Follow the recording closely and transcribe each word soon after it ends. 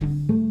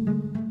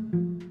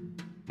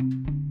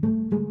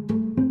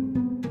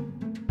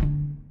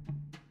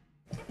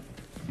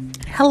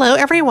Hello,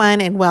 everyone,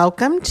 and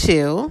welcome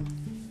to...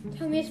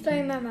 Tell me a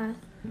story, Mama.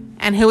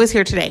 And who is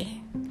here today?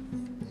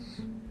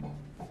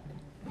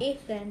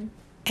 Ethan.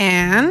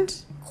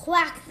 And...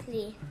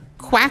 Quaxley.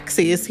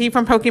 Quaxley. Is he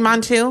from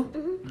Pokemon too?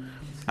 Mm-hmm.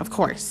 Of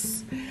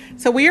course.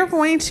 So we are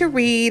going to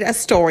read a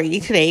story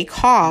today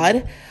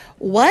called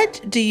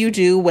What Do You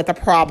Do with a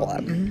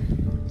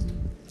Problem?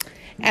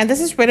 And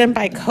this is written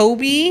by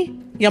Kobi,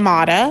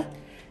 Yamada,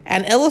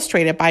 and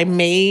illustrated by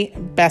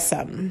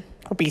Besom.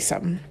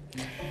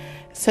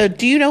 So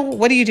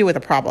what do you do with a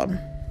problem?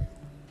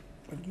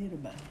 Forget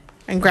about it.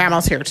 And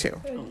Grandma's here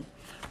too.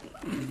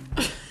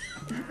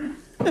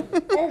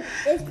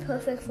 It's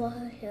perfect for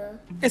her here.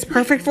 It's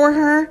perfect for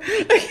her?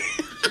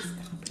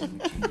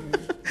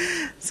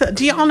 So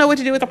do y'all know what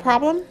to do with a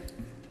problem?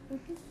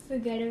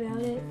 Forget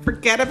about it.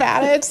 Forget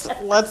about it?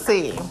 Let's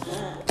see.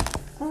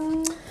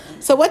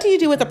 So what do you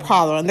do with a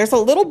problem? There's a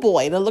little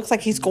boy that looks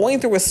like he's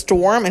going through a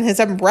storm and his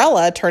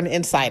umbrella turned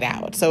inside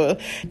out. So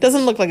it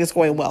doesn't look like it's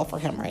going well for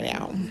him right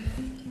now.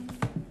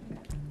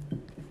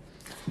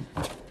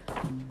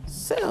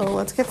 So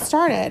let's get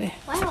started.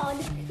 Why are all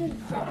the pictures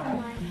black and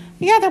white?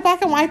 Yeah, they're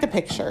black and white, the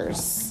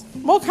pictures.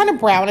 Well, kind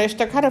of brownish.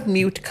 They're kind of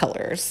mute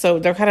colors. So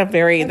they're kind of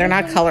they're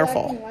not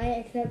colorful. Black and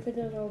white except for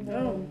the little boy.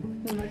 Oh,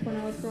 like when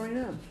I was growing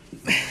up.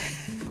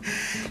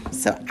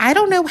 So I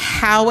don't know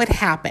how it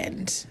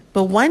happened,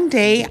 but one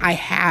day I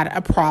had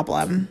a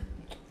problem.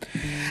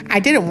 I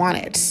didn't want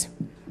it.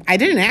 I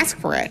didn't ask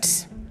for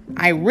it.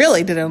 I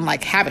really didn't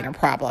like having a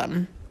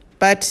problem,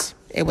 but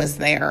it was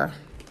there.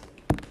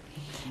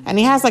 And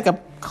he has like a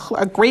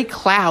gray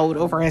cloud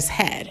over his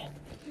head.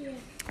 Yeah.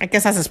 I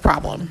guess that's his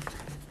problem.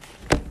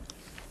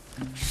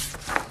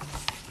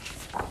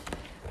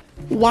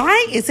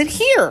 Why is it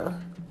here?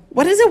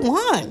 What does it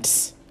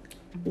want?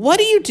 What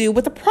do you do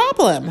with the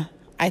problem?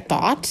 I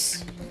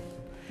thought.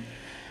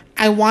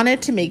 I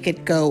wanted to make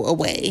it go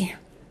away.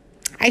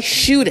 I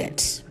shooed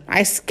it.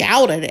 I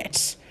scowled at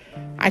it.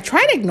 I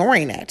tried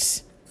ignoring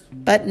it,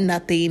 but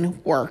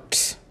nothing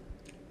worked.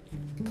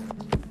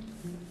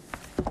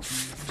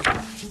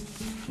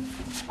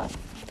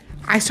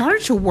 I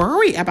started to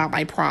worry about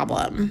my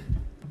problem.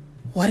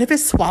 What if it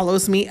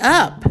swallows me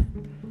up?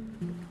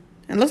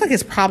 It looks like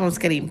his problem's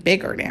getting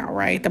bigger now,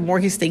 right? The more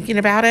he's thinking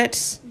about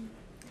it.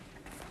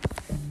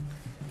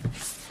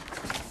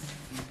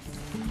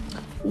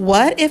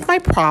 What if my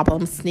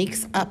problem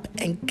sneaks up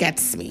and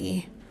gets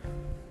me?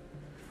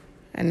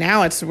 And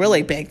now it's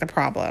really big, the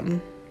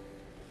problem.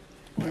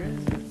 Where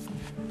is it?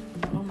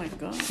 Oh my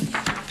God.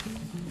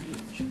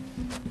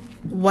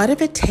 What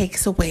if it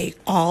takes away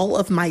all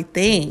of my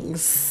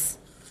things?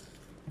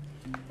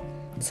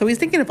 So he's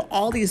thinking of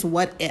all these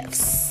what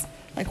ifs.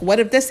 Like, what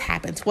if this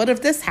happens? What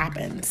if this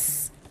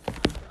happens?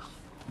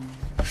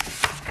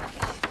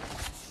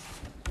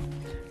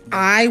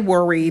 I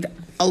worried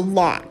a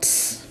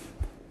lot.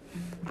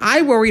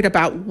 I worried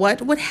about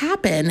what would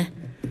happen.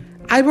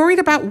 I worried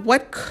about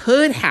what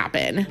could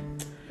happen.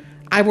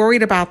 I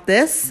worried about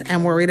this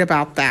and worried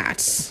about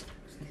that.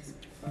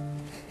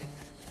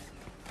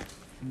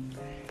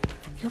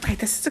 You're right.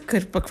 This is a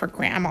good book for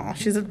Grandma.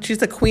 She's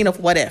the queen of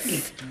what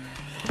if.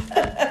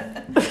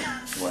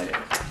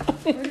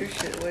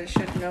 What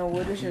should know?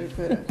 What it should have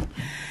could have.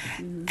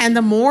 And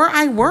the more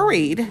I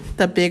worried,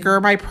 the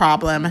bigger my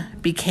problem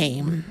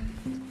became.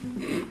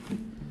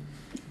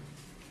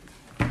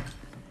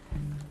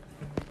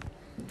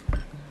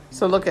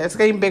 So look, it's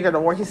getting bigger the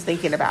more he's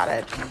thinking about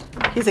it.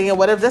 He's thinking,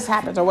 what if this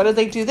happens? Or what if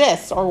they do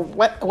this? Or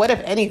what if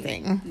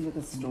anything? Look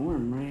at the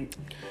storm, right?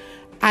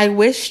 I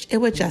wished it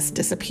would just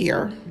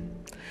disappear.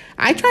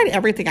 I tried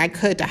everything I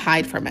could to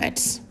hide from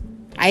it.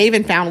 I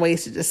even found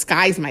ways to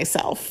disguise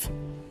myself.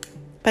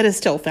 But it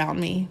still found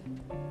me.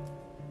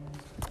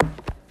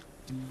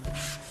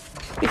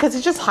 Because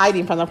he's just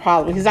hiding from the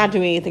problem. He's not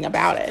doing anything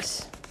about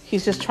it.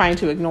 He's just trying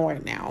to ignore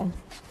it now.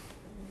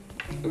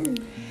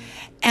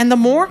 And the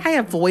more I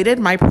avoided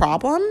my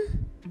problem,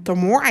 the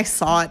more I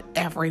saw it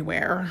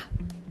everywhere.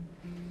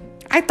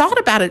 I thought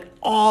about it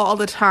all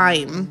the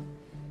time.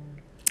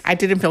 I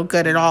didn't feel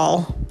good at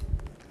all.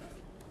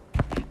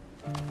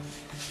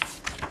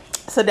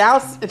 So now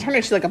it turned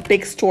into like a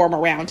big storm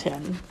around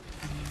him.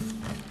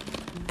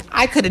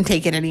 I couldn't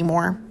take it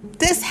anymore.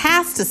 This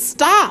has to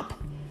stop,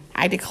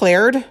 I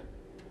declared.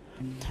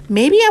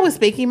 Maybe I was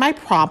making my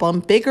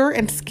problem bigger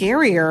and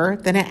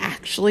scarier than it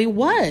actually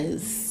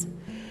was.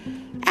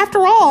 After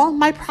all,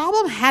 my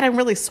problem hadn't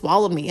really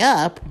swallowed me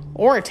up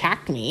or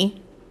attacked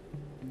me.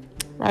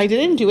 I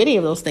didn't do any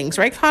of those things,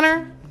 right,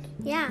 Connor?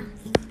 Yeah.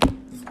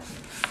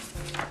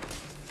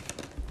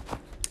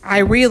 I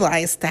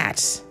realized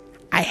that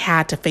I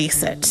had to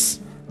face it.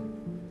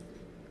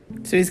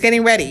 So he's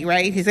getting ready,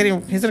 right? He's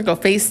going to go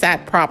face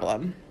that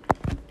problem.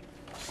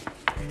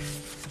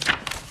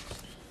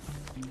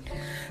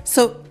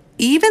 So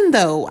even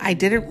though I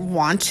didn't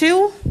want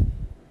to,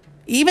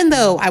 even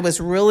though I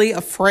was really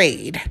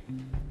afraid,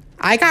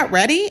 I got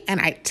ready and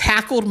I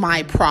tackled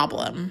my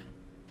problem.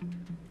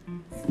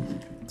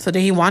 So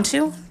did he want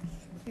to?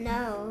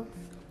 No.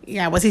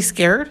 Yeah, was he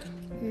scared?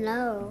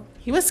 No.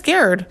 He was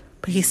scared,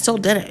 but he still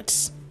did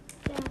it.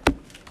 Yeah.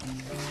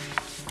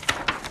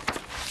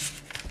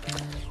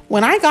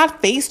 When I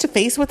got face to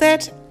face with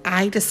it,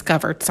 I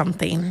discovered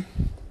something.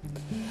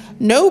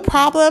 No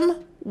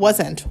problem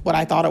wasn't what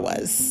I thought it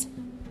was.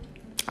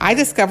 I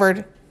discovered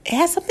it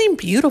has something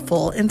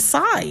beautiful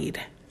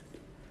inside.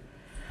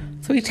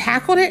 So we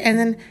tackled it, and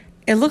then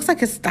it looks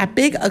like it's that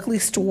big, ugly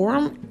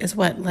storm is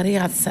what letting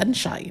out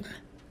sunshine.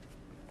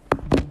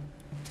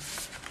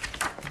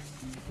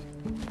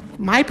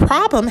 My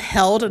problem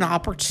held an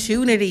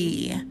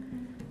opportunity.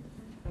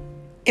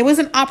 It was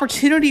an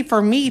opportunity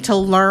for me to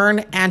learn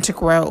and to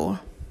grow,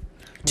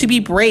 to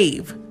be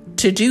brave,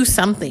 to do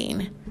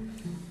something.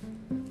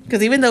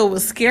 Because even though it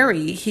was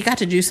scary, he got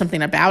to do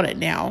something about it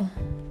now.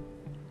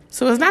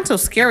 So it's not so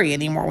scary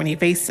anymore when he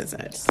faces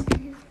it.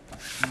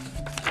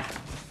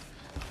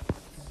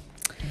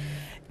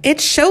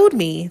 It showed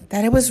me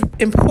that it was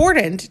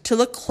important to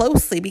look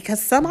closely because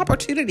some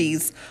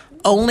opportunities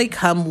only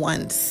come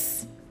once.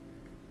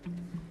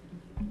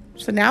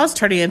 So now it's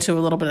turning into a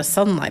little bit of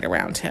sunlight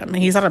around him.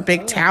 He's on a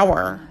big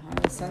tower.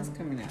 The sun's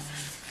coming out.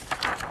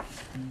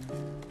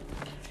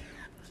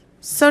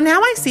 So now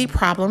I see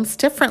problems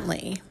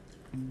differently.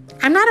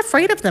 I'm not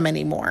afraid of them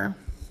anymore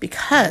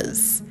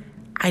because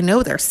I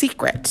know their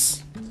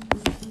secret.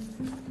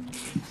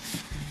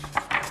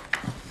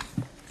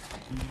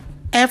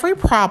 Every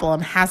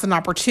problem has an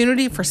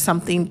opportunity for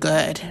something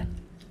good.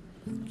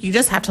 You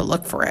just have to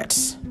look for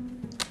it.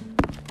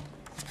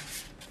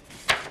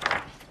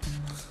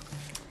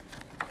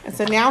 And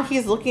so now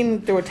he's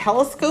looking through a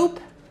telescope,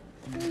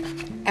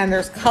 and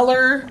there's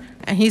color,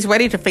 and he's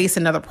ready to face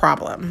another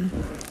problem.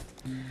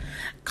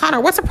 Connor,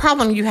 what's a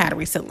problem you had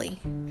recently?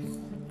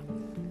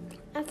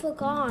 I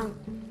forgot.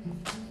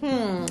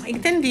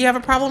 Ethan, do you have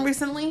a problem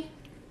recently?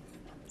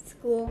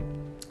 School.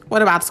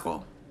 What about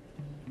school?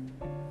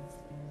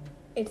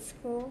 It's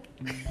school.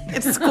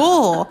 It's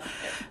school.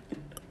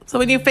 So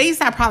when you face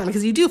that problem,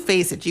 because you do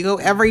face it, you go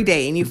every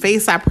day and you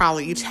face that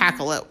problem, you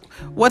tackle it.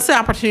 What's the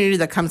opportunity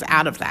that comes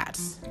out of that?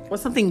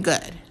 What's something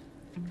good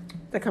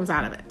that comes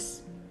out of it?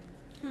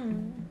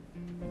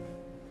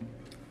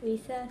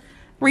 Recess.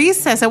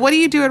 Recess. And what do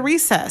you do at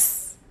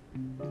recess?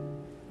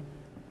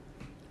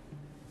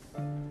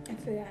 I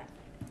forgot.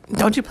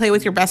 Don't you play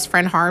with your best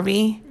friend,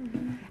 Harvey?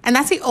 Mm-hmm. And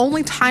that's the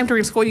only time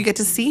during school you get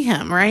to see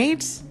him, right?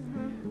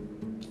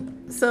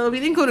 Mm-hmm. So if you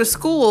didn't go to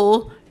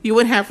school, you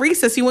wouldn't have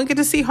recess. You wouldn't get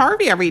to see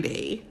Harvey every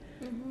day.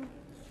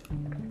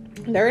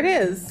 Mm-hmm. There it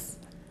is.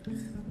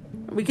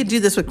 We could do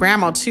this with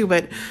Grandma, too,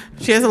 but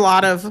she has a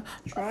lot of...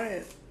 Try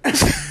it.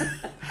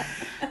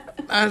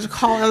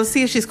 Let's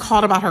see if she's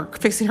called about her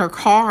fixing her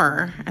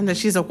car. And then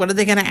she's like, what are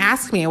they going to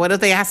ask me? What if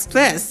they ask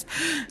this?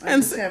 I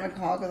just haven't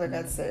called because I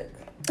got sick.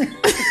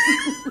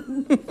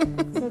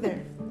 So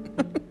there.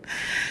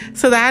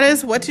 So that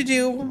is what to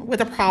do with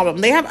a problem.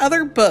 They have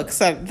other books.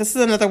 This is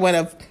another one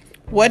of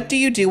what do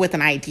you do with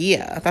an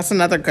idea? That's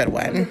another good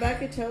one. On the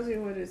back it tells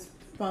you what its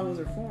problems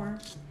are for.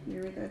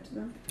 You read that to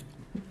them?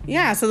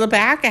 Yeah, so the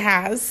back it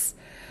has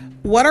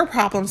what are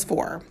problems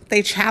for?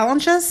 They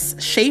challenge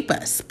us, shape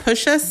us,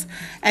 push us,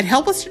 and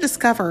help us to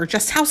discover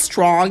just how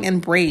strong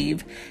and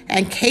brave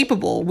and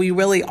capable we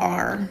really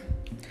are.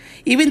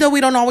 Even though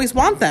we don't always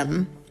want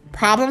them,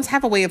 problems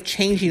have a way of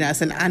changing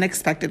us in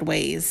unexpected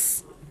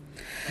ways.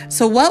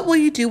 So what will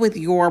you do with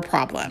your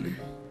problem?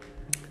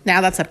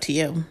 Now that's up to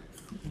you.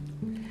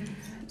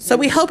 So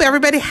we hope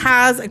everybody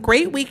has a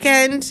great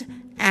weekend,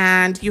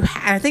 and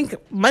I think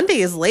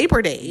Monday is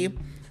Labor Day.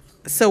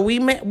 So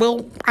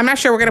I'm not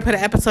sure we're going to put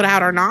an episode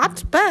out or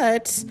not,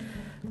 but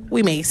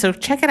we may. So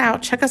check it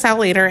out. Check us out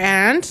later.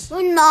 And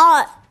We're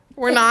not.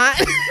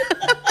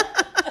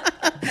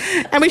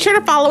 And be sure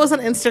to follow us on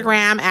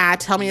Instagram at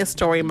Tell Me a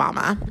Story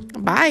Mama.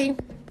 Bye.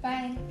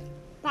 Bye.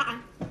 Bye.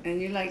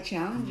 And you like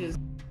challenges.